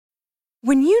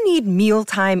When you need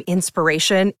mealtime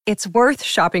inspiration, it's worth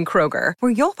shopping Kroger,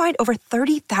 where you'll find over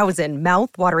 30,000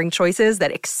 mouth-watering choices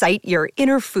that excite your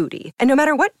inner foodie. And no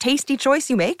matter what tasty choice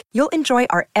you make, you'll enjoy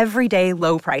our everyday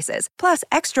low prices, plus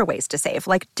extra ways to save,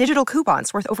 like digital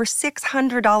coupons worth over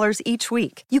 $600 each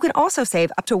week. You can also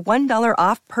save up to $1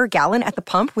 off per gallon at the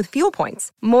pump with fuel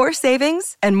points. More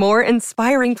savings and more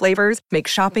inspiring flavors make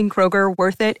shopping Kroger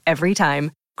worth it every time.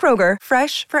 Kroger,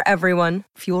 fresh for everyone.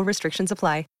 Fuel restrictions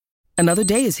apply. Another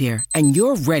day is here, and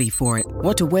you're ready for it.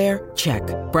 What to wear? Check.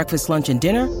 Breakfast, lunch, and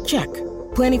dinner? Check.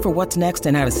 Planning for what's next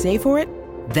and how to save for it?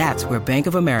 That's where Bank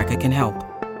of America can help.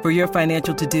 For your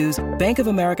financial to-dos, Bank of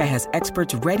America has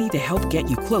experts ready to help get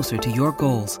you closer to your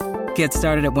goals. Get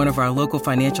started at one of our local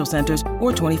financial centers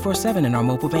or 24/7 in our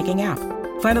mobile banking app.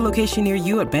 Find a location near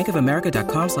you at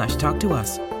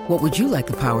bankofamerica.com/talktous. What would you like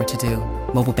the power to do?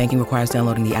 Mobile banking requires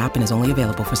downloading the app and is only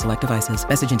available for select devices.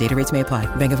 Message and data rates may apply.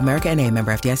 Bank of America N.A.,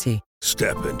 member FDIC.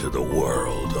 Step into the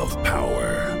world of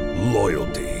power,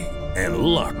 loyalty, and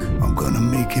luck. I'm gonna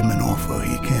make him an offer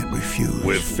he can't refuse.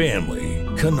 With family,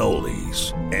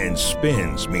 cannolis, and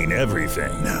spins mean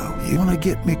everything. Now, you wanna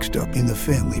get mixed up in the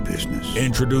family business.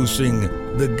 Introducing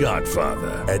The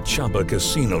Godfather at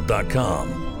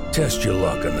ChumbaCasino.com. Test your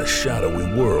luck in the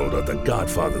shadowy world of The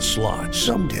Godfather slot.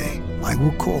 Someday, I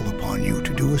will call upon you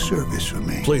to do a service for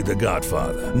me. Play The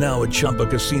Godfather, now at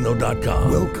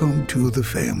ChumbaCasino.com. Welcome to the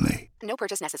family. No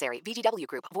purchase necessary. VGW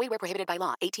Group. Void where prohibited by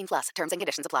law. 18+. Terms and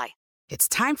conditions apply. It's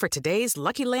time for today's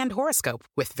Lucky Land horoscope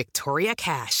with Victoria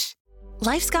Cash.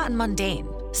 Life's gotten mundane,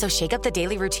 so shake up the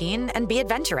daily routine and be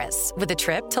adventurous with a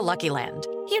trip to Lucky Land.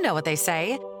 You know what they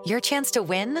say. Your chance to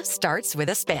win starts with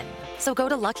a spin. So go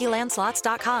to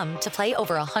LuckyLandSlots.com to play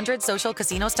over 100 social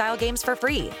casino-style games for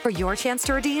free for your chance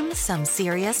to redeem some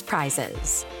serious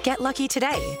prizes. Get lucky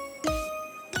today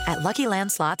at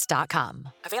LuckyLandSlots.com.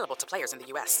 Available to players in the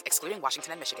U.S., excluding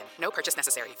Washington and Michigan. No purchase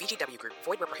necessary. VGW Group.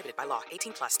 Void where prohibited by law.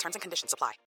 18+. Terms and conditions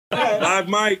apply. Live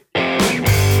mic.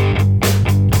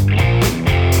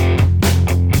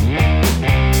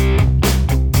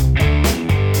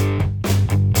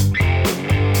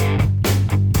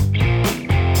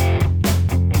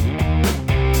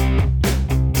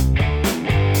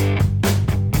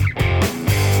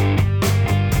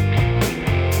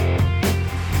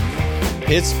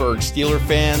 Pittsburgh Steeler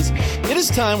fans, it is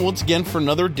time once again for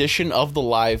another edition of the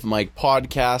Live Mic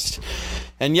podcast.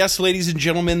 And yes, ladies and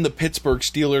gentlemen, the Pittsburgh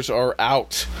Steelers are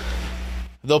out.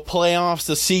 The playoffs,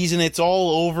 the season, it's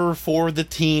all over for the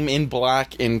team in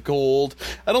black and gold.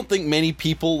 I don't think many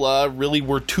people really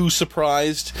were too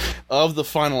surprised of the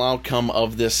final outcome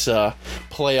of this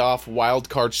playoff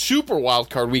wildcard, super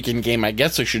wildcard weekend game, I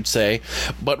guess I should say.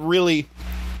 But really,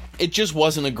 it just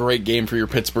wasn't a great game for your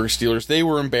Pittsburgh Steelers. They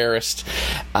were embarrassed,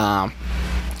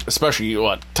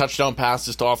 especially touchdown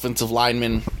passes to offensive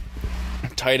linemen,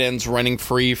 tight ends running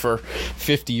free for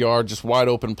 50 yards, just wide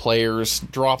open players,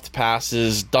 dropped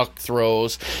passes, duck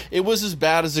throws. It was as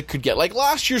bad as it could get. Like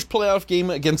last year's playoff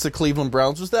game against the Cleveland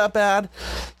Browns, was that bad?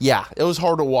 Yeah, it was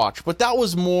hard to watch, but that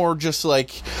was more just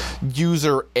like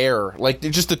user error, like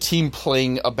just the team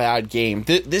playing a bad game.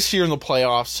 This year in the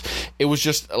playoffs, it was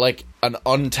just like an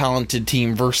untalented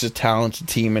team versus talented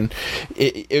team, and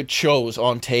it shows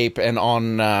on tape and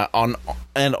on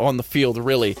the field.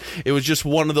 Really, it was just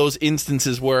one of those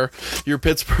instances where your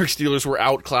Pittsburgh Steelers were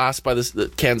outclassed by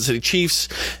the Kansas City Chiefs,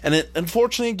 and it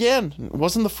unfortunately again it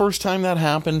wasn't the first time that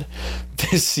happened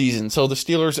this season. So the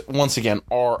Steelers once again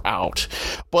are out.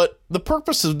 But the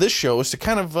purpose of this show is to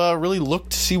kind of really look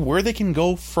to see where they can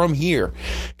go from here,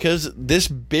 because this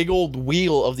big old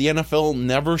wheel of the NFL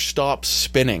never stops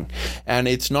spinning, and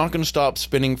it's not going to stop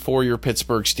spinning for your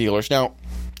Pittsburgh Steelers. Now,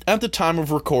 at the time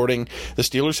of recording, the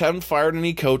Steelers haven't fired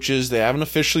any coaches. They haven't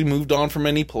officially moved on from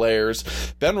any players.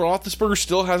 Ben Roethlisberger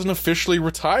still hasn't officially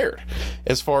retired.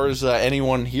 As far as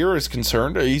anyone here is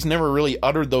concerned, he's never really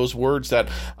uttered those words that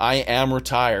I am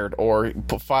retired or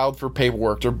filed for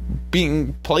paperwork or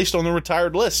being placed on the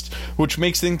retired list, which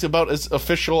makes things about as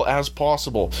official as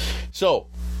possible. So,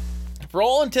 for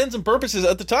all intents and purposes,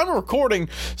 at the time of recording,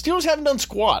 Steelers haven't done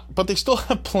squat, but they still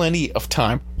have plenty of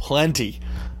time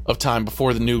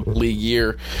before the new league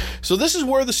year. So this is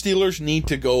where the Steelers need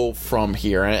to go from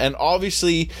here. And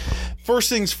obviously, first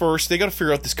things first, they got to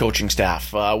figure out this coaching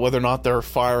staff, whether or not they're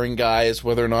firing guys,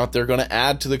 whether or not they're going to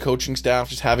add to the coaching staff,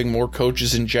 just having more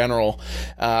coaches in general,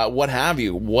 what have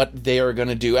you, what they are going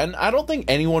to do. And I don't think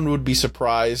anyone would be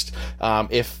surprised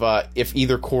if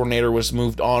either coordinator was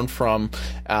moved on from.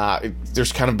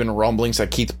 There's kind of been rumblings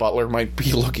that Keith Butler might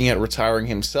be looking at retiring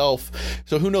himself.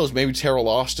 So who knows? Maybe Terrell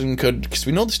Austin could, because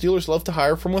we know the Steelers love to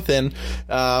hire from within.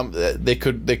 They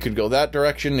could go that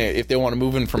direction if they want to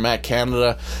move in from Matt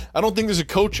Canada. I don't think there's a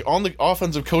coach on the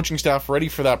offensive coaching staff ready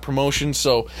for that promotion.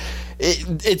 So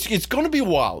it's going to be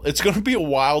wild. It's going to be a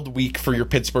wild week for your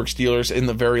Pittsburgh Steelers, in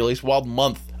the very least. Wild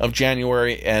month of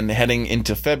January and heading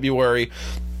into February.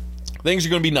 Things are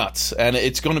going to be nuts, and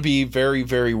it's going to be very,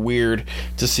 very weird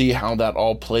to see how that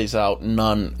all plays out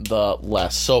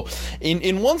nonetheless. So,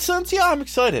 in one sense, yeah, I'm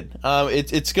excited.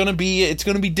 It's going to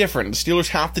be different. The Steelers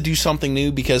have to do something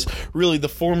new because really the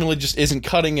formula just isn't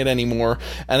cutting it anymore.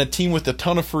 And a team with a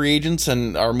ton of free agents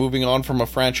and are moving on from a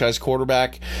franchise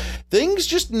quarterback, things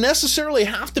just necessarily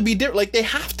have to be different. Like, they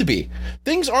have to be.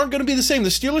 Things aren't going to be the same. The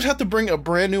Steelers have to bring a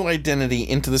brand new identity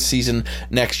into the season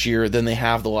next year than they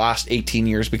have the last 18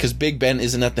 years because Big Ben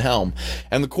isn't at the helm.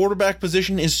 And the quarterback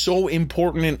position is so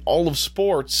important in all of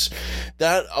sports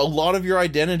that a lot of your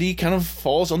identity kind of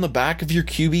falls on the back of your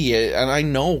QB. And I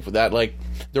know that, like,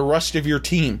 the rest of your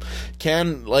team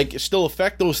can, like, still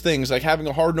affect those things. Like, having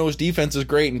a hard-nosed defense is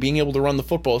great and being able to run the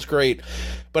football is great.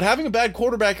 But having a bad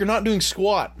quarterback, you're not doing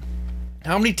squat.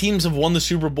 How many teams have won the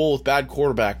Super Bowl with bad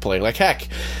quarterback play? Like, heck,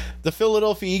 the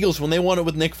Philadelphia Eagles, when they won it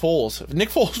with Nick Foles, Nick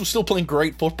Foles was still playing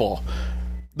great football.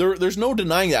 There's no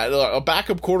denying that. A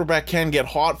backup quarterback can get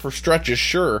hot for stretches,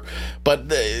 sure,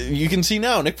 but you can see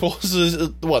now Nick Foles is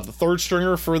the third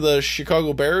stringer for the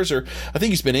Chicago Bears, or I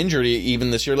think he's been injured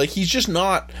even this year. Like, he's just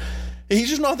not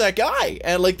that guy.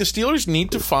 And, like, the Steelers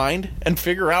need to find and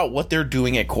figure out what they're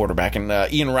doing at quarterback. And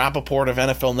Ian Rappaport of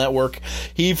NFL Network,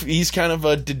 he's kind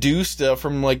of deduced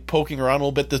from, like, poking around a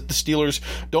little bit that the Steelers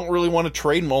don't really want to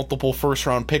trade multiple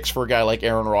first-round picks for a guy like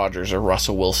Aaron Rodgers or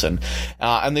Russell Wilson.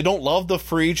 And they don't love the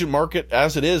free agent market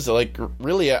as it is. Like,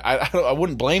 really, I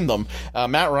wouldn't blame them.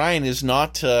 Matt Ryan is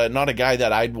not a guy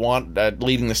that I'd want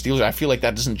leading the Steelers. I feel like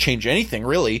that doesn't change anything,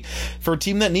 really, for a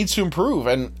team that needs to improve.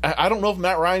 And I don't know if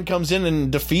Matt Ryan comes in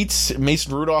and defeats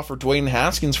Mason Rudolph or Dwayne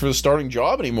Haskins for the starting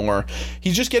job anymore.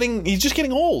 He's just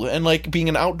getting old, and, like, being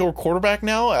an outdoor quarterback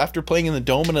now after playing in the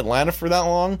Dome in Atlanta for that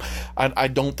long, I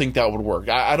don't think that would work.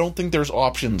 I don't think there's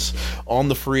options on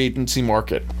the free agency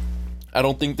market. I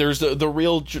don't think there's the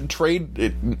real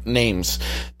trade names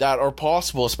that are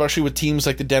possible, especially with teams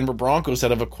like the Denver Broncos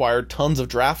that have acquired tons of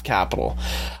draft capital.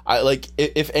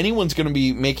 If anyone's going to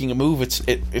be making a move, it's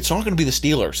not going to be the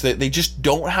Steelers. They just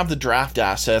don't have the draft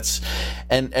assets,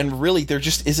 and really there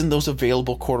just isn't those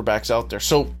available quarterbacks out there.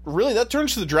 So really that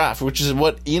turns to the draft, which is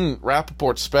what Ian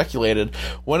Rappaport speculated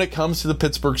when it comes to the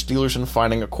Pittsburgh Steelers and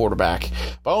finding a quarterback.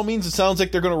 By all means, it sounds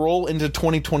like they're going to roll into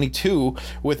 2022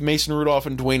 with Mason Rudolph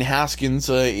and Dwayne Haskins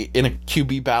in a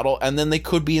QB battle, and then they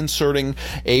could be inserting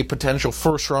a potential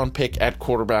first-round pick at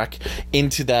quarterback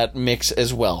into that mix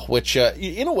as well, which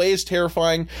in a way is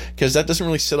terrifying because that doesn't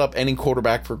really set up any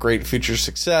quarterback for great future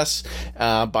success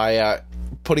by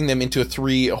putting them into a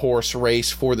 3-horse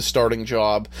race for the starting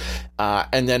job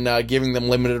and then giving them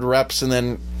limited reps, and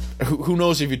then who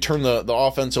knows if you turn the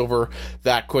offense over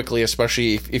that quickly,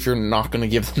 especially if you're not going to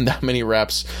give them that many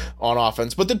reps on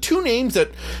offense. But the two names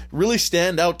that really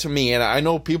stand out to me, and I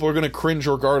know people are going to cringe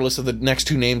regardless of the next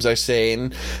two names I say,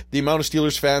 and the amount of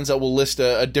Steelers fans that will list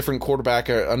a different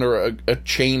quarterback under a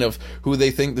chain of who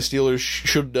they think the Steelers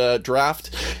should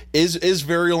draft is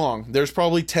very long. There's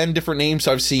probably 10 different names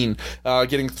I've seen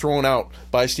getting thrown out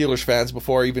by Steelers fans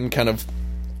before I even kind of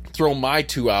throw my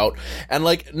two out. And,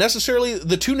 like, necessarily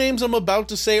the two names I'm about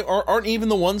to say aren't even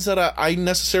the ones that I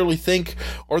necessarily think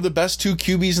are the best two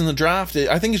QBs in the draft.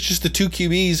 I think it's just the two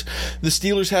QBs the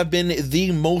Steelers have been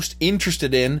the most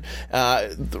interested in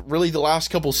really the last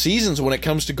couple seasons when it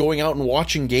comes to going out and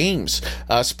watching games,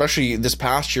 especially this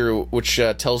past year, which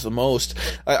tells the most.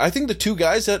 I think the two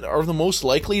guys that are the most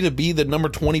likely to be the number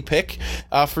 20 pick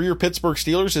for your Pittsburgh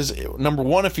Steelers is, number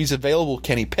one, if he's available,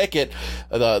 Kenny Pickett,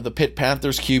 the Pitt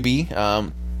Panthers QB.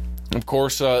 Of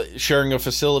course, sharing a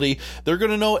facility. They're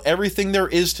going to know everything there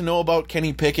is to know about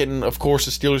Kenny Pickett, and of course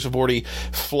the Steelers have already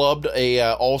flubbed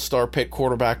a all-star pick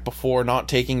quarterback before, not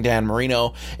taking Dan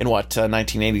Marino in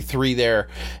 1983 there.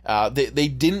 They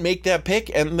didn't make that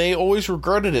pick, and they always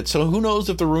regretted it. So who knows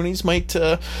if the Rooneys might,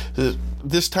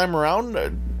 this time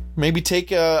around, maybe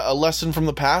take a lesson from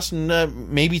the past and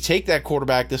maybe take that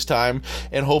quarterback this time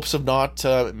in hopes of not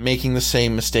making the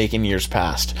same mistake in years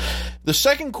past. The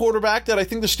second quarterback that I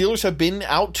think the Steelers have been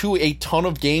out to a ton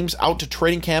of games, out to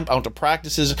training camp, out to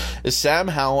practices, is Sam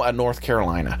Howell at North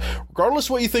Carolina. Regardless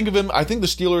of what you think of him, I think the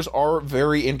Steelers are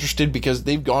very interested because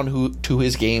they've gone to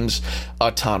his games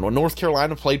a ton. When North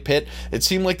Carolina played Pitt, it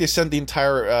seemed like they sent the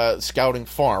entire scouting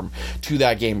farm to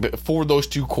that game for those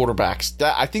two quarterbacks.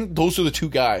 I think those are the two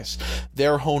guys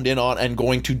they're honed in on and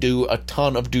going to do a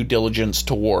ton of due diligence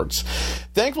towards.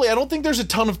 Thankfully, I don't think there's a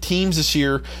ton of teams this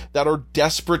year that are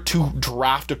desperate to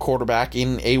draft a quarterback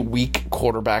in a weak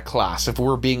quarterback class. If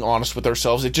we're being honest with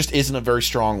ourselves, it just isn't a very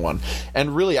strong one.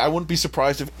 And really, I wouldn't be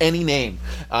surprised if any name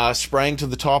sprang to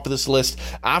the top of this list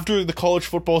after the college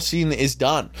football season is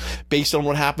done, based on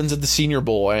what happens at the Senior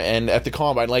Bowl and at the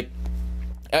Combine. Like,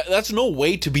 that's no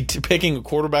way to be picking a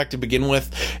quarterback to begin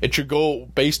with. It should go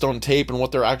based on tape and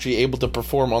what they're actually able to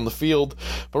perform on the field.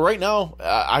 But right now,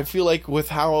 I feel like with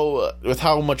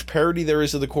how much parity there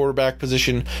is at the quarterback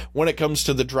position when it comes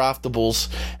to the draftables,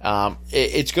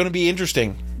 it's going to be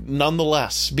interesting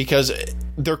nonetheless, because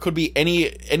there could be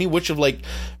any which of like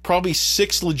probably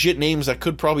 6 legit names that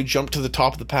could probably jump to the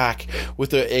top of the pack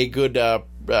with a good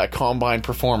combine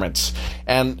performance.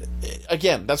 And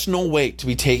again, that's no way to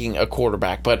be taking a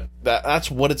quarterback, but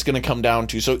that's what it's going to come down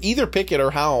to. So either Pickett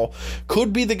or Howell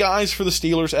could be the guys for the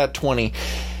Steelers at 20.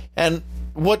 And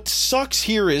what sucks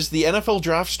here is the NFL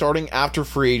draft starting after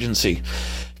free agency,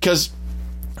 because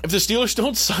if the Steelers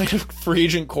don't sign a free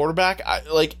agent quarterback,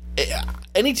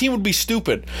 any team would be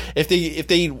stupid if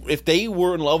they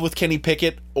were in love with Kenny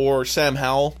Pickett or Sam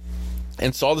Howell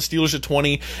and saw the Steelers at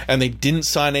 20 and they didn't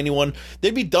sign anyone.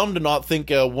 They'd be dumb to not think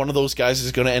one of those guys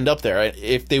is going to end up there.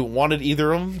 If they wanted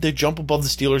either of them, they'd jump above the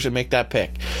Steelers and make that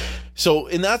pick. So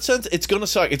in that sense, it's going to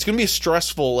suck. It's going to be a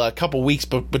stressful couple weeks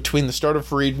between the start of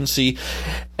free agency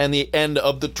and the end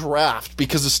of the draft,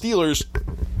 because the Steelers,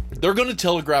 they're going to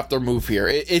telegraph their move here.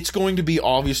 It's going to be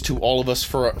obvious to all of us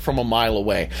from a mile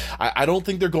away. I don't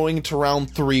think they're going into round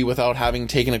 3 without having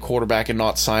taken a quarterback and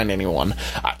not signed anyone.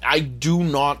 I do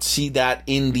not see that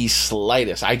in the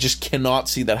slightest. I just cannot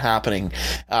see that happening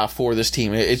for this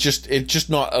team. It's just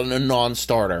not a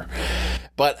non-starter.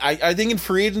 But I think in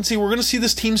free agency, we're going to see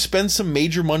this team spend some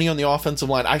major money on the offensive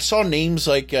line. I saw names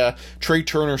like Trey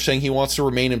Turner saying he wants to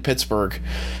remain in Pittsburgh.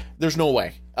 There's no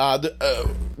way.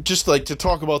 Just like to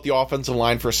talk about the offensive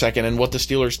line for a second and what the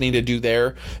Steelers need to do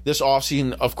there. This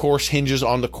offseason, of course, hinges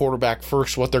on the quarterback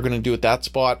first, what they're going to do at that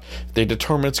spot. If they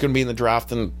determine it's going to be in the draft,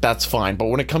 then that's fine. But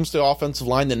when it comes to the offensive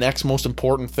line, the next most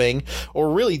important thing,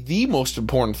 or really the most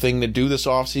important thing to do this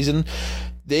offseason,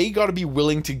 they got to be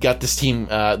willing to gut this team,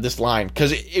 this line,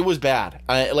 because it was bad.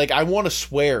 I want to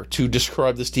swear to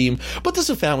describe this team, but this is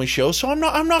a family show, so I'm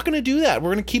not going to do that. We're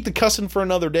going to keep the cussing for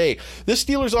another day. This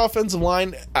Steelers offensive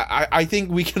line, I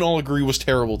think we can all agree, was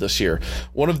terrible this year.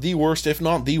 One of the worst, if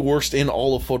not the worst, in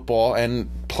all of football, and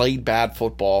played bad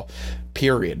football,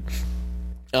 period.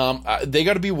 They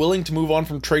got to be willing to move on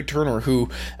from Trey Turner, who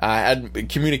had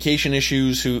communication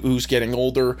issues, who's getting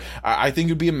older. I think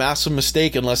it would be a massive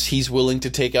mistake unless he's willing to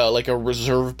take a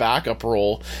reserve backup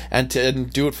role and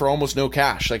do it for almost no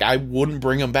cash. I wouldn't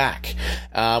bring him back.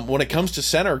 When it comes to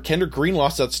center, Kendrick Green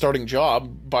lost that starting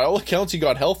job. By all accounts, he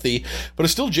got healthy, but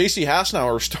it's still J.C.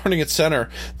 Hassenauer starting at center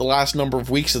the last number of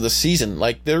weeks of the season.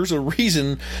 There's a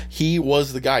reason he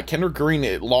was the guy. Kendrick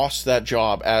Green lost that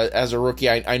job as a rookie.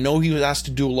 I know he was asked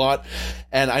to do a lot,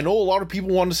 and I know a lot of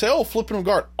people want to say, oh, flipping him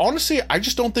guard. Honestly, I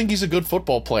just don't think he's a good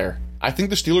football player. I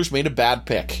think the Steelers made a bad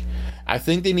pick. I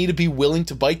think they need to be willing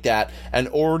to bite that and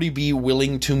already be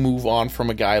willing to move on from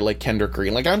a guy like Kendrick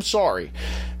Green. I'm sorry.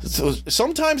 So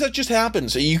sometimes that just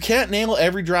happens. You can't nail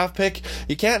every draft pick.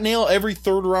 You can't nail every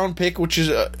third-round pick, which is,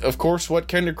 of course, what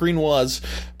Kendrick Green was.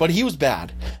 But he was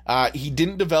bad. He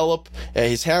didn't develop.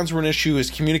 His hands were an issue. His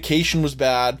communication was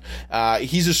bad.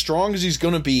 He's as strong as he's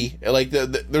going to be.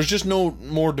 There's just no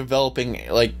more developing,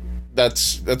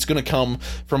 that's going to come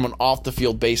from an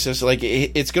off-the-field basis.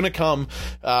 It's going to come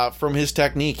from his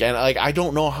technique. And, I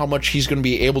don't know how much he's going to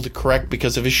be able to correct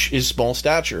because of his small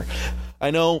stature.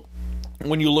 I know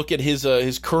when you look at his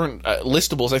current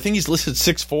listables, I think he's listed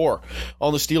 6'4"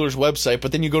 on the Steelers website,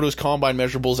 but then you go to his combine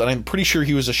measurables, and I'm pretty sure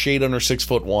he was a shade under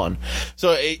 6'1".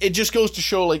 So it just goes to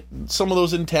show, some of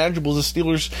those intangibles the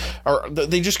Steelers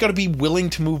they just got to be willing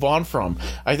to move on from.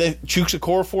 I think Chuks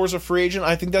Okorafor is a free agent.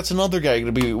 I think that's another guy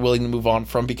going to be willing to move on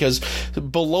from, because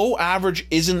below average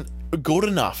isn't good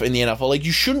enough in the NFL.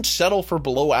 You shouldn't settle for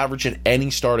below average at any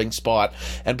starting spot,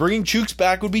 and bringing Chuks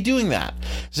back would be doing that.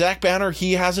 Zach Banner,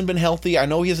 he hasn't been healthy. I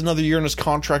know he has another year in his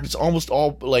contract. It's almost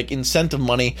all incentive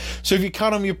money, so if you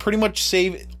cut him, you pretty much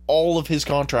save all of his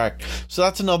contract. So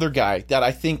that's another guy that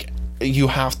I think you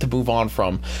have to move on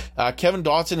from. Kevin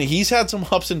Dotson, he's had some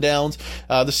ups and downs.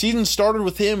 The season started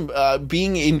with him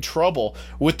being in trouble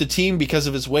with the team because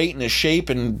of his weight and his shape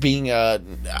and being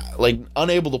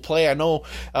unable to play. I know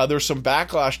there's some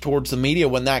backlash towards the media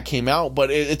when that came out,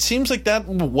 but it seems like that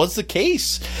was the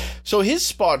case. So his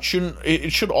spot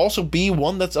should also be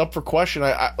one that's up for question.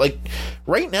 I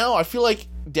right now, I feel like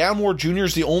Dan Moore Jr.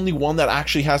 is the only one that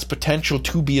actually has potential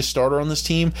to be a starter on this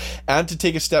team and to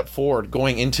take a step forward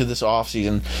going into this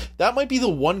offseason. That might be the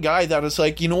one guy that is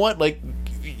like, you know what, like,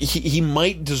 he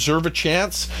might deserve a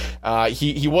chance.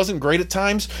 He wasn't great at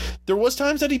times. There was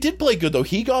times that he did play good, though.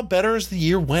 He got better as the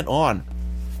year went on.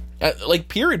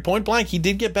 Period, point blank, he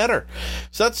did get better.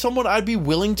 So that's someone I'd be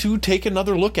willing to take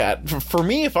another look at. For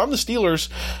me, if I'm the Steelers,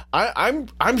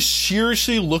 I'm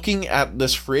seriously looking at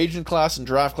this free agent class and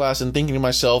draft class and thinking to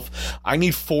myself, I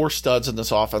need 4 studs in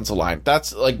this offensive line.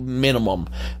 That's like minimum.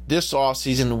 This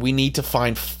offseason, we need to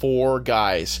find 4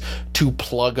 guys to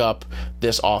plug up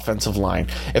this offensive line.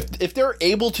 If they're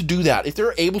able to do that, if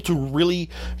they're able to really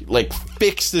like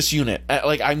fix this unit,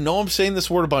 like I know I'm saying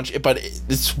this word a bunch, but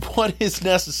it's what is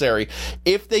necessary.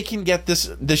 If they can get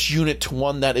this unit to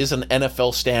one that is an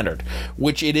NFL standard,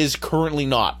 which it is currently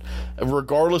not,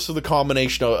 regardless of the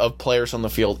combination of players on the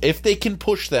field, if they can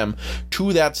push them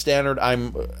to that standard,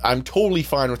 I'm totally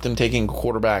fine with them taking a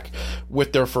quarterback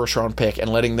with their first round pick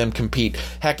and letting them compete.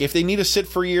 Heck, if they need to sit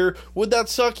for a year, would that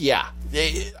suck? Yeah.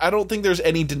 I don't think there's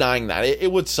any denying that.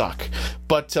 It would suck.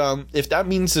 But if that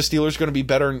means the Steelers are going to be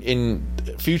better in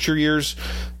future years,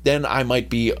 then I might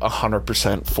be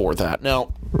 100% for that.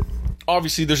 Now,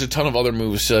 obviously, there's a ton of other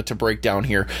moves to break down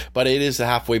here, but it is the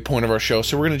halfway point of our show,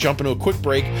 so we're going to jump into a quick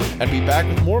break and be back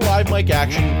with more live mic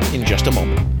action in just a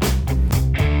moment.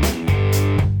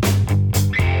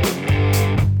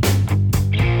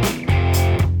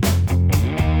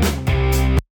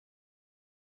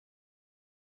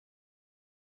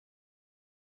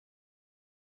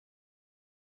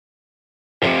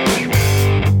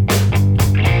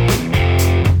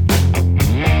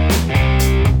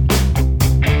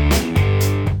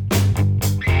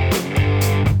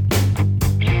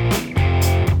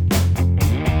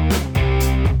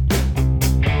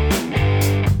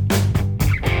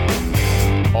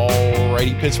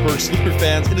 Pittsburgh Steelers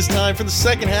fans, it is time for the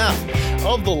second half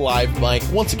of the live mic.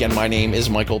 Once again, my name is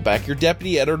Michael Beck, your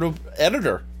deputy editor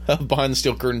of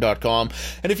BehindTheSteelCurtain.com.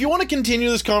 And if you want to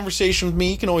continue this conversation with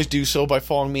me, you can always do so by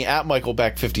following me at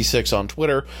MichaelBeck56 on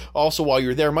Twitter. Also, while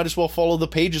you're there, might as well follow the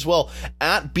page as well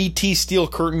at BT Steel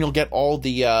Curtain. You'll get all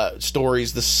the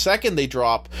stories the second they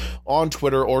drop on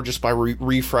Twitter, or just by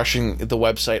refreshing the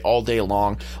website all day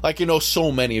long, like you know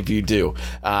so many of you do.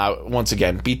 Once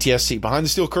again, BTSC, Behind the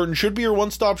Steel Curtain, should be your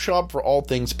one-stop shop for all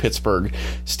things Pittsburgh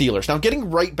Steelers. Now, getting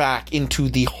right back into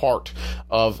the heart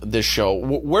of this show,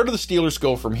 where do the Steelers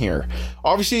go from here?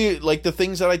 Obviously, like the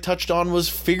things that I touched on was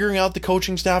figuring out the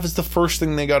coaching staff is the first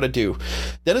thing they got to do.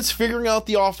 Then it's figuring out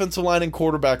the offensive line and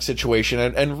quarterback situation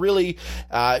and really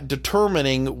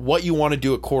determining what you want to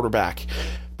do at quarterback.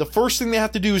 The first thing they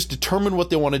have to do is determine what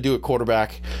they want to do at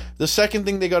quarterback. The second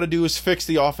thing they got to do is fix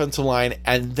the offensive line,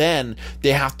 and then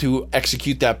they have to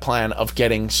execute that plan of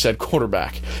getting said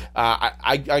quarterback.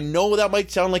 I know that might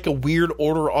sound like a weird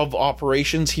order of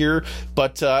operations here,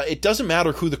 but it doesn't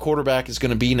matter who the quarterback is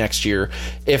going to be next year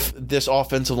if this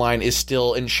offensive line is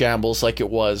still in shambles like it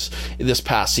was this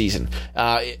past season.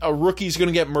 A rookie's going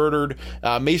to get murdered.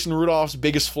 Mason Rudolph's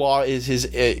biggest flaw is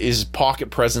his pocket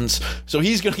presence, so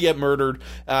he's going to get murdered.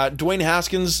 Dwayne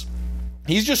Haskins,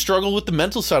 he's just struggled with the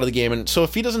mental side of the game, and so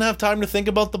if he doesn't have time to think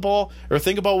about the ball or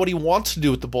think about what he wants to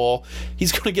do with the ball,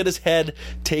 he's going to get his head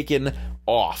taken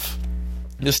off.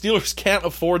 The Steelers can't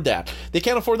afford that. They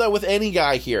can't afford that with any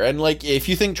guy here. And like, if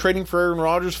you think trading for Aaron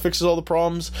Rodgers fixes all the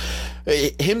problems,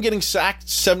 him getting sacked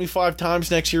 75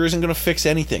 times next year isn't going to fix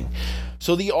anything.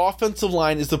 So the offensive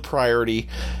line is the priority.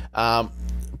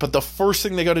 But the first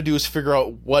thing they got to do is figure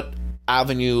out what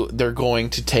avenue they're going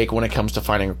to take when it comes to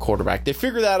finding a quarterback. They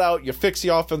figure that out, you fix the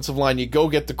offensive line, you go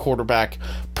get the quarterback,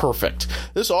 perfect.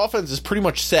 This offense is pretty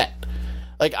much set.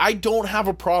 Like, I don't have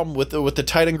a problem with the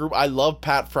tight end group. I love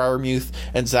Pat Freiermuth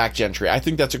and Zach Gentry. I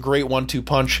think that's a great 1-2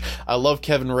 punch. I love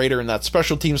Kevin Rader in that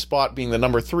special team spot, being the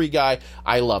number 3 guy.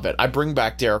 I love it. I bring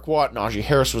back Derek Watt. Najee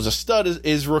Harris was a stud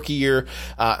his rookie year.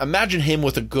 Imagine him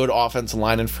with a good offensive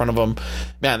line in front of him.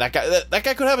 Man, that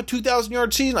guy could have a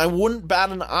 2,000-yard season. I wouldn't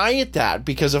bat an eye at that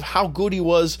because of how good he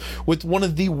was with one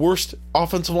of the worst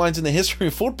offensive lines in the history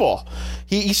of football.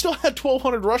 He still had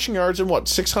 1,200 rushing yards and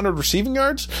 600 receiving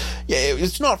yards? Yeah,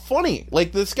 it's not funny.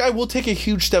 Like, this guy will take a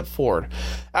huge step forward.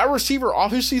 At receiver,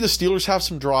 obviously the Steelers have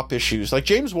some drop issues. Like,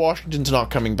 James Washington's not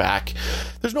coming back.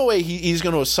 There's no way he's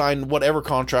going to assign whatever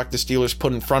contract the Steelers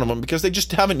put in front of him because they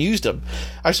just haven't used him.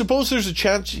 I suppose there's a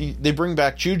chance they bring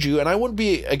back Juju, and I wouldn't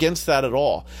be against that at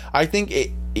all. I think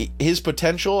his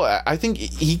potential, I think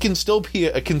he can still be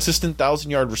a consistent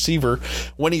 1,000-yard receiver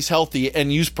when he's healthy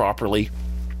and used properly.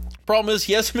 Problem is,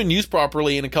 he hasn't been used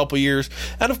properly in a couple years,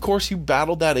 and of course he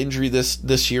battled that injury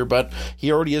this year, but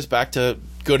he already is back to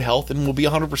good health and will be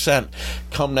 100%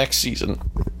 come next season.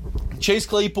 Chase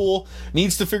Claypool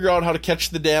needs to figure out how to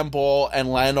catch the damn ball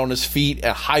and land on his feet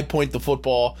and high point the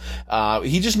football.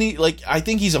 He just I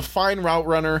think he's a fine route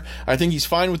runner. I think he's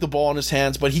fine with the ball in his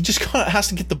hands, but he just has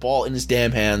to get the ball in his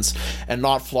damn hands and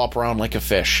not flop around like a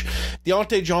fish.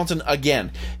 Deontay Johnson,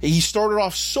 again, he started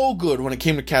off so good when it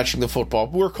came to catching the football.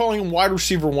 We were calling him wide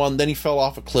receiver 1, then he fell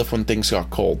off a cliff when things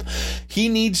got cold. He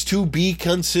needs to be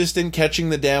consistent catching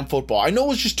the damn football. I know it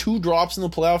was just 2 drops in the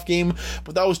playoff game,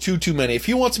 but that was too many. If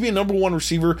he wants to be a number 1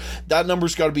 receiver, that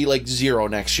number's got to be like 0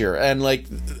 next year. And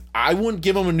I wouldn't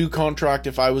give him a new contract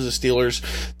if I was the Steelers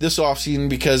this offseason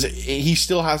because he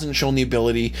still hasn't shown the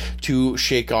ability to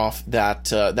shake off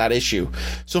that issue.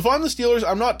 So if I'm the Steelers,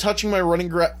 I'm not touching my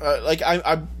running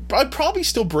I'd probably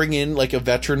still bring in like a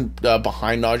veteran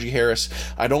behind Najee Harris.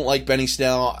 I don't like Benny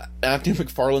Snell. Anthony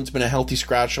McFarland's been a healthy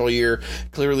scratch all year.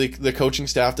 Clearly, the coaching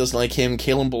staff doesn't like him.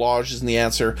 Kalen Ballage isn't the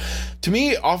answer. To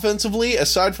me, offensively,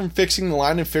 aside from fixing the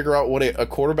line and figure out what a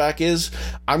quarterback is,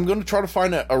 I'm going to try to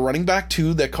find a running back,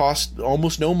 too, that costs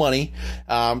almost no money.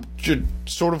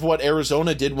 Sort of what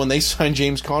Arizona did when they signed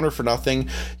James Conner for nothing.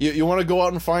 You want to go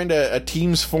out and find a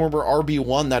team's former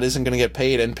RB1 that isn't going to get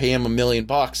paid and pay him $1 million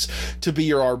to be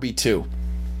your RB2.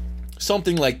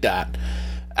 Something like that.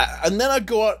 And then I'd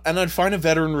go out and I'd find a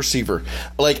veteran receiver.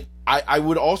 Like, I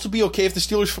would also be okay if the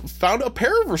Steelers found a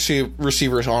pair of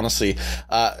receivers, honestly.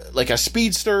 Like a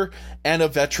speedster and a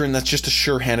veteran that's just a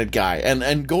sure-handed guy.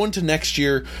 And go into next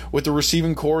year with the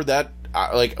receiving core that,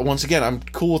 once again, I'm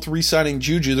cool with re-signing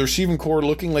Juju. The receiving core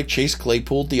looking like Chase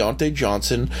Claypool, Deontay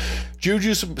Johnson,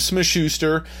 Juju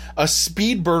Smith-Schuster, a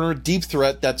speed burner deep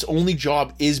threat that's only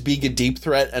job is being a deep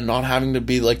threat and not having to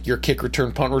be like your kick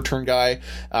return, punt return guy.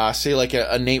 Say like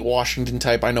a Nate Washington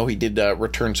type. I know he did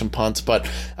return some punts, but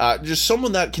just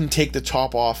someone that can take the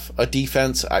top off a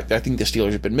defense. I think the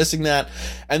Steelers have been missing that.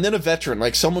 And then a veteran,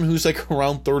 like someone who's like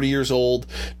around 30 years old,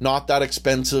 not that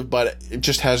expensive, but it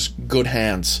just has good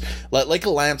hands. Like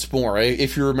a Lance Moore,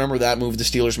 if you remember that move the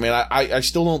Steelers made. I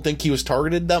still don't think he was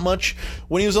targeted that much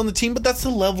when he was on the team, but that's the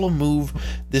level of move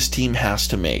this team has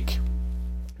to make.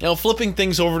 Now, flipping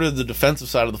things over to the defensive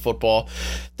side of the football,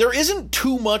 there isn't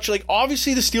too much. Like,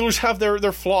 obviously, the Steelers have their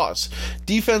flaws.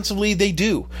 Defensively, they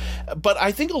do. But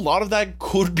I think a lot of that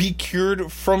could be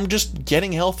cured from just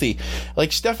getting healthy. Like,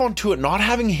 Stephon Tuitt, not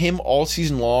having him all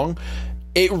season long,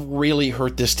 it really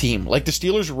hurt this team. Like, the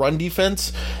Steelers' run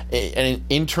defense, and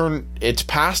in turn, its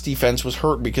pass defense was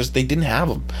hurt because they didn't have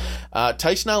him.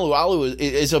 Tyson Alualu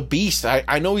is a beast.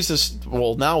 I know he's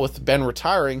now with Ben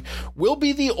retiring, will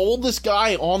be the oldest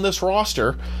guy on this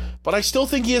roster, but I still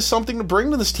think he has something to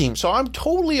bring to this team. So I'm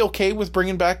totally okay with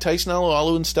bringing back Tyson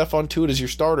Alualu and Stephon Tuitt as your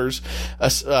starters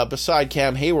beside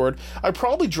Cam Hayward. I'd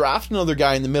probably draft another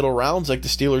guy in the middle rounds like the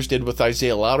Steelers did with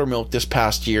Isaiah Loudermilk this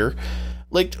past year.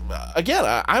 Like, again,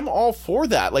 I'm all for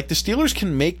that. Like, the Steelers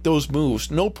can make those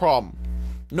moves. No problem.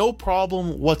 No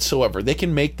problem whatsoever. They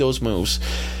can make those moves.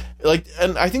 Like,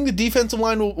 and I think the defensive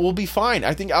line will be fine.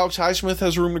 I think Alex Highsmith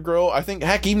has room to grow. I think,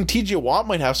 heck, even TJ Watt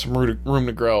might have some room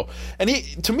to grow. And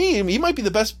to me, he might be the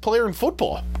best player in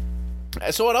football.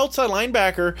 So at outside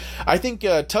linebacker, I think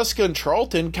Tuska and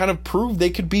Charlton kind of proved they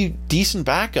could be decent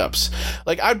backups.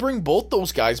 Like, I'd bring both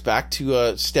those guys back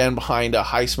to stand behind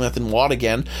Highsmith and Watt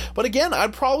again. But again,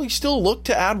 I'd probably still look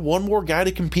to add one more guy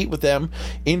to compete with them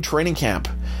in training camp.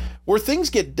 Where things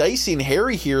get dicey and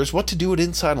hairy here is what to do at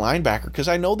inside linebacker, because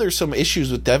I know there's some issues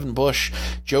with Devin Bush,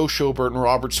 Joe Schobert, and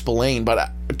Robert Spillane,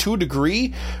 but to a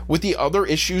degree, with the other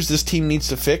issues this team needs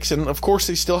to fix, and of course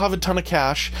they still have a ton of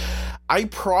cash, I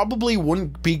probably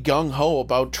wouldn't be gung-ho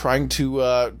about trying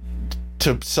to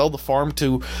sell the farm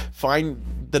to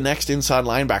find the next inside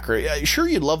linebacker. Sure,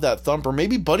 you'd love that thumper.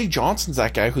 Maybe Buddy Johnson's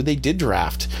that guy who they did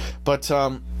draft, but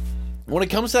when it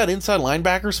comes to that inside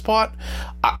linebacker spot,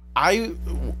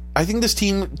 I think this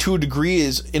team, to a degree,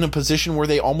 is in a position where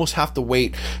they almost have to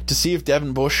wait to see if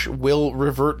Devin Bush will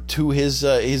revert to his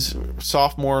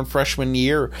sophomore and freshman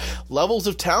year levels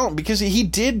of talent, because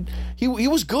he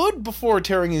was good before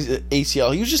tearing his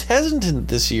ACL. He was just hesitant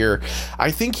this year.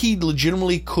 I think he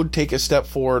legitimately could take a step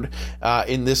forward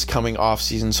in this coming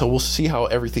offseason, so we'll see how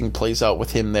everything plays out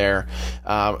with him there.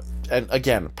 And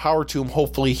again, power to him.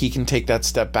 Hopefully he can take that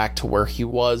step back to where he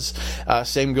was.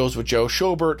 Same goes with Joe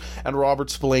Schobert and Robert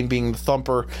Spillane being the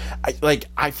thumper.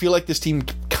 I feel like this team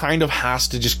kind of has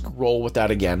to just roll with that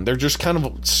again. They're just kind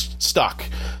of stuck,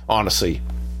 honestly.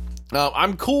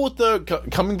 I'm cool with the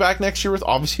coming back next year with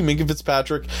obviously Minkah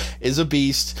Fitzpatrick is a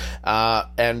beast,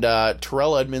 and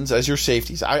Terrell Edmunds as your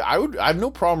safeties. I have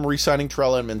no problem re-signing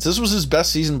Terrell Edmunds. This was his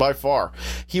best season by far.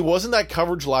 He wasn't that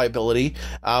coverage liability.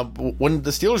 When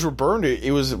the Steelers were burned,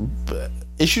 it was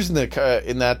issues in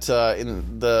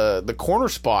the corner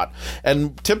spot,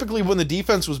 and typically when the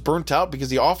defense was burnt out because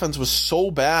the offense was so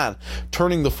bad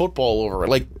turning the football over,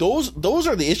 like those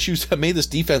are the issues that made this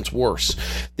defense worse.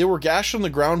 They were gashed on the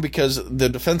ground because the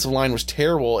defensive line was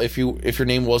terrible. If your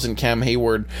name wasn't Cam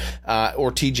Hayward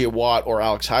or TJ Watt or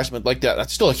Alex Highsmith, like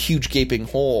that's still a huge gaping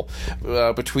hole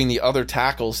between the other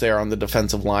tackles there on the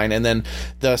defensive line, and then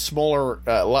the smaller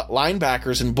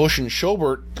linebackers in Bush and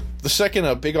Schobert. The second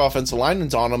a big offensive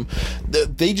lineman's on them,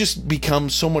 they just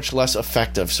become so much less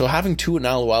effective. So having Tua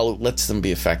Tagovailoa lets them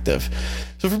be effective.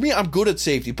 So for me, I'm good at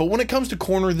safety. But when it comes to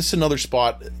corner, this is another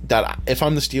spot that if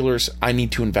I'm the Steelers, I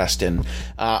need to invest in.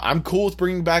 I'm cool with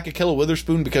bringing back Ahkello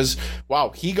Witherspoon because, wow,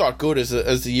 he got good as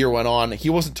the year went on. He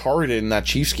wasn't targeted in that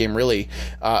Chiefs game, really,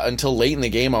 until late in the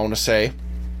game, I want to say.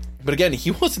 But again, he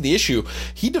wasn't the issue.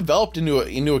 He developed into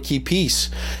a key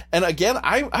piece. And again,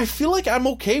 I feel like I'm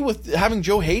okay with having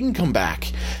Joe Hayden come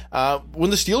back. When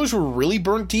the Steelers were really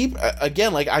burnt deep,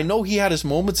 again, like I know he had his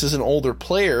moments as an older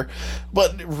player,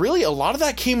 but really a lot of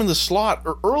that came in the slot.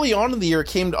 Early on in the year, it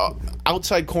came to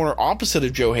outside corner opposite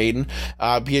of Joe Hayden,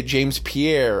 be it James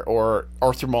Pierre or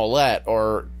Arthur Mollett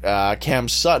or Cam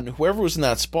Sutton, whoever was in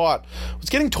that spot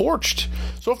was getting torched.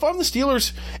 So if I'm the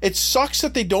Steelers, it sucks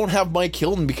that they don't have Mike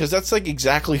Hilton because that's like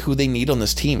exactly who they need on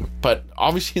this team. But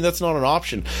obviously that's not an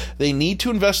option. They need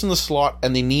to invest in the slot,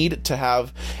 and they need to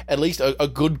have at least a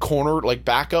good corner like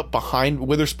backup behind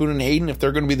Witherspoon and Hayden if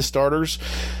they're going to be the starters.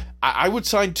 I would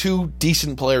sign two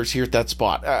decent players here at that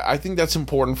spot. I think that's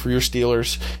important for your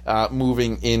Steelers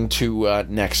moving into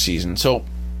next season. So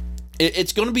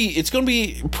it's going to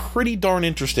be pretty darn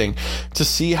interesting to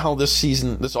see how this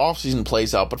offseason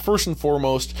plays out. But first and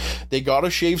foremost, they got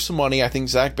to shave some money. I think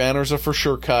Zach Banner's a for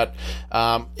sure cut.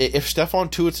 If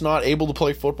Stephon Tuitt's not able to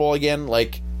play football again,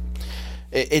 like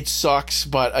it sucks.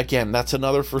 But again, that's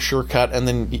another for sure cut. And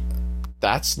then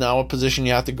that's now a position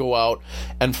you have to go out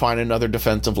and find another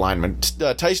defensive lineman.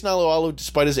 Tyson Alualu,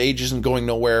 despite his age, isn't going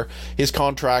nowhere. His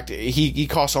contract, he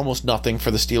costs almost nothing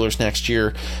for the Steelers next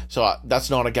year, so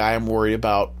that's not a guy I'm worried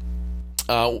about.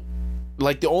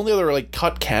 Like the only other like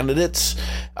cut candidates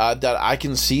that I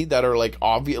can see that are like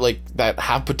obvious, like that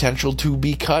have potential to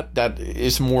be cut, that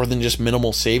is more than just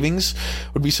minimal savings,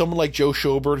 would be someone like Joe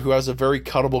Schobert, who has a very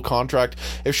cuttable contract.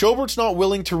 If Schobert's not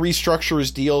willing to restructure his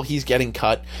deal, he's getting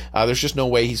cut. There's just no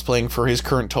way he's playing for his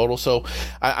current total. So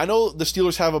I know the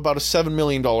Steelers have about a $7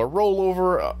 million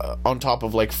rollover on top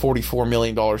of like $44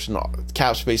 million in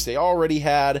cap space they already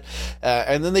had,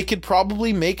 and then they could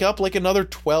probably make up like another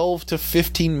 12 to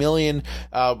 15 million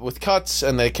with cuts,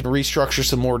 and they can restructure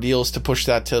some more deals to push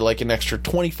that to like an extra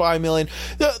 25 million.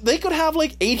 They could have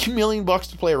like $80 million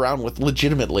to play around with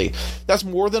legitimately. That's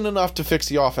more than enough to fix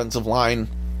the offensive line.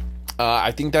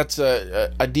 I think that's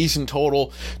a decent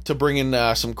total to bring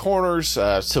in some corners,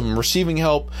 some receiving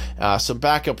help, some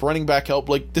backup running back help.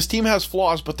 Like, this team has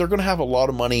flaws, but they're going to have a lot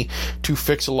of money to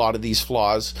fix a lot of these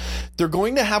flaws. They're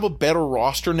going to have a better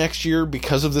roster next year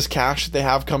because of this cash that they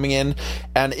have coming in.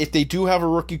 And if they do have a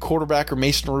rookie quarterback or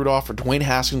Mason Rudolph or Dwayne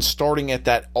Haskins starting at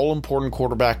that all-important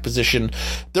quarterback position,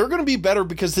 they're going to be better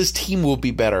because this team will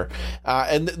be better.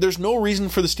 And there's no reason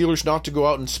for the Steelers not to go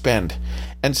out and spend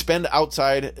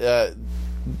outside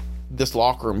this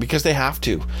locker room, because they have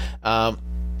to.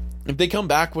 If they come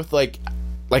back with like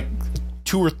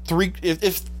 2 or 3,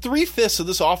 if 3/5 of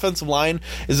this offensive line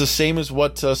is the same as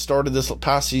what started this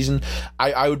past season,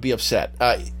 I would be upset.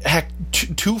 Heck,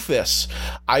 2/5,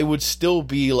 I would still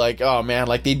be like, oh man,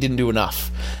 like they didn't do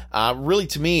enough. Really,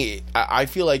 to me, I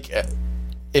feel like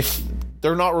if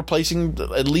they're not replacing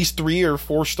at least 3 or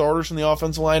 4 starters in the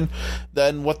offensive line,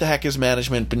 then what the heck has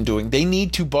management been doing? They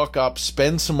need to buck up,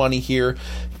 spend some money here,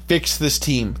 fix this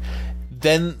team.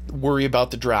 then worry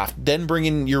about the draft. Then bring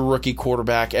in your rookie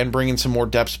quarterback and bring in some more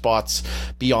depth spots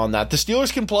beyond that. The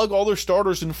Steelers can plug all their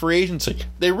starters in free agency.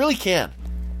 They really can.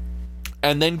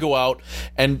 And then go out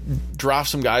and draft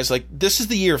some guys. Like, this is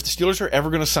the year. If the Steelers are ever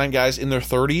going to sign guys in their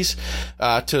 30s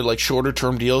to like shorter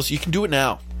term deals, you can do it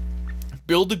now.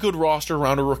 Build a good roster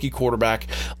around a rookie quarterback.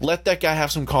 Let that guy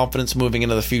have some confidence moving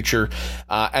into the future.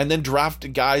 And then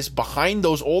draft guys behind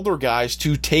those older guys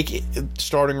to take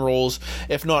starting roles,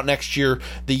 if not next year,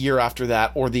 the year after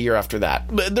that, or the year after that.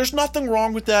 There's nothing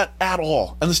wrong with that at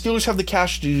all. And the Steelers have the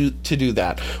cash to do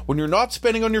that. When you're not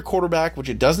spending on your quarterback, which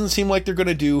it doesn't seem like they're going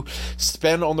to do,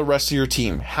 spend on the rest of your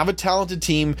team. Have a talented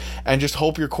team and just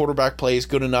hope your quarterback play is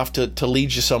good enough to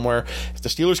lead you somewhere. If the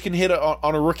Steelers can hit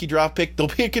on a rookie draft pick, they'll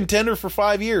be a contender for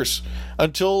 5 years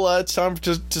until it's time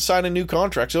to sign a new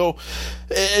contract. So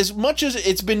as much as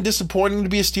it's been disappointing to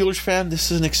be a Steelers fan,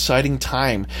 this is an exciting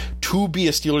time to be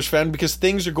a Steelers fan because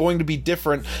things are going to be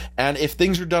different, and if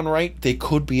things are done right, they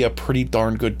could be a pretty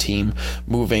darn good team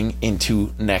moving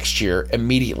into next year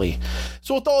immediately.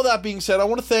 So with all that being said, I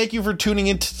want to thank you for tuning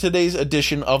into today's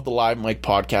edition of the Live Mike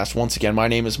Podcast. Once again, my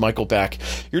name is Michael Beck,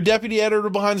 your deputy editor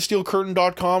behind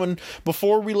BehindTheSteelCurtain.com, and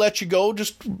before we let you go,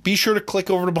 just be sure to click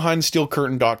over to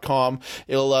BehindTheSteelCurtain.com.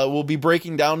 We'll be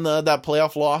breaking down that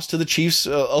playoff loss to the Chiefs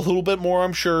a little bit more,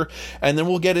 I'm sure, and then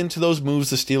we'll get into those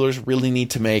moves the Steelers really need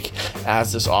to make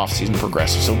as this offseason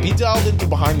progresses. So be dialed into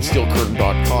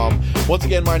BehindTheSteelCurtain.com. Once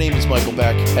again, my name is Michael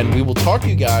Beck, and we will talk to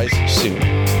you guys soon.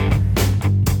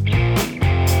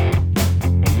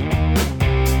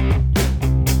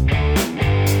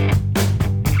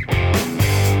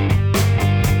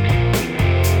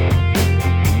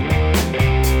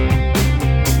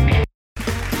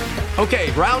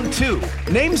 Okay, round 2.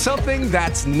 Name something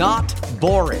that's not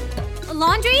boring. A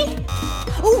laundry?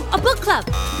 Ooh, a book club.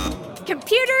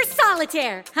 Computer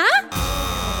solitaire, huh?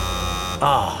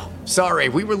 Ah, sorry,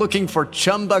 we were looking for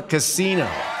Chumba Casino.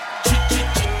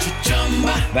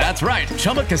 That's right,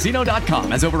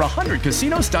 ChumbaCasino.com has over 100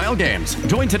 casino-style games.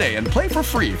 Join today and play for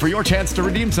free for your chance to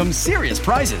redeem some serious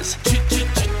prizes.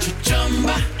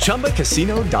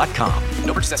 ChumbaCasino.com.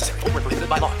 No purchase necessary. Void where prohibited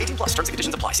by law. 18+ terms and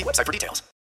conditions apply. See website for details.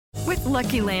 With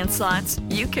Lucky Land Slots,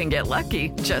 you can get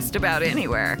lucky just about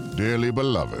anywhere. Dearly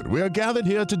beloved, we are gathered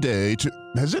here today to...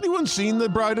 Has anyone seen the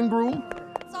bride and groom?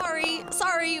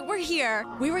 Sorry, we're here.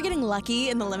 We were getting lucky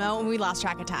in the limo and we lost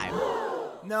track of time.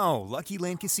 No, Lucky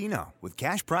Land Casino, with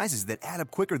cash prizes that add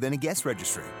up quicker than a guest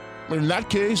registry. In that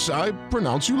case, I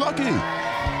pronounce you lucky.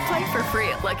 Play for free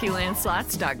at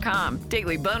LuckyLandSlots.com.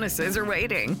 Daily bonuses are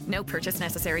waiting. No purchase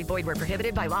necessary. Void where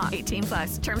prohibited by law.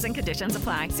 18+. Terms and conditions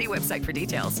apply. See website for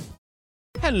details.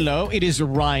 Hello, it is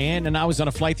Ryan, and I was on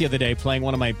a flight the other day playing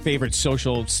one of my favorite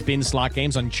social spin slot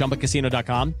games on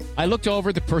ChumbaCasino.com. I looked over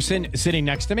at the person sitting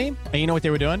next to me, and you know what they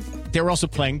were doing? They were also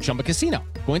playing Chumba Casino.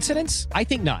 Coincidence? I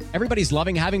think not. Everybody's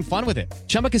loving having fun with it.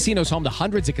 Chumba Casino is home to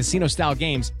hundreds of casino-style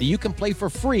games that you can play for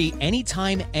free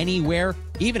anytime, anywhere,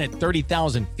 even at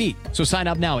 30,000 feet. So sign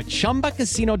up now at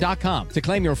ChumbaCasino.com to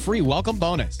claim your free welcome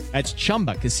bonus. That's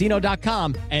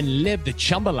ChumbaCasino.com and live the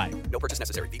Chumba life. No purchase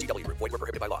necessary. VGW. Void where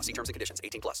prohibited by law. See terms and conditions.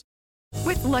 18+.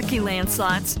 With Lucky Land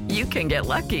Slots, you can get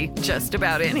lucky just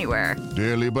about anywhere.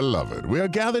 Dearly beloved, we are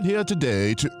gathered here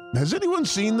today to... Has anyone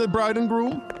seen the bride and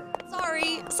groom?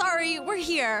 Sorry, we're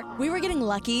here. We were getting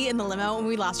lucky in the limo and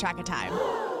we lost track of time.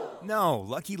 No,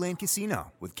 Lucky Land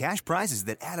Casino, with cash prizes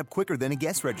that add up quicker than a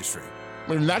guest registry.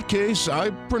 In that case,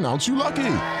 I pronounce you lucky.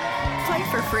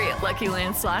 Play for free at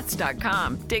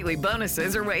LuckyLandSlots.com. Daily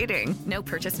bonuses are waiting. No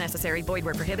purchase necessary. Void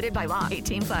where prohibited by law.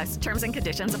 18+. Terms and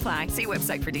conditions apply. See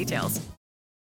website for details.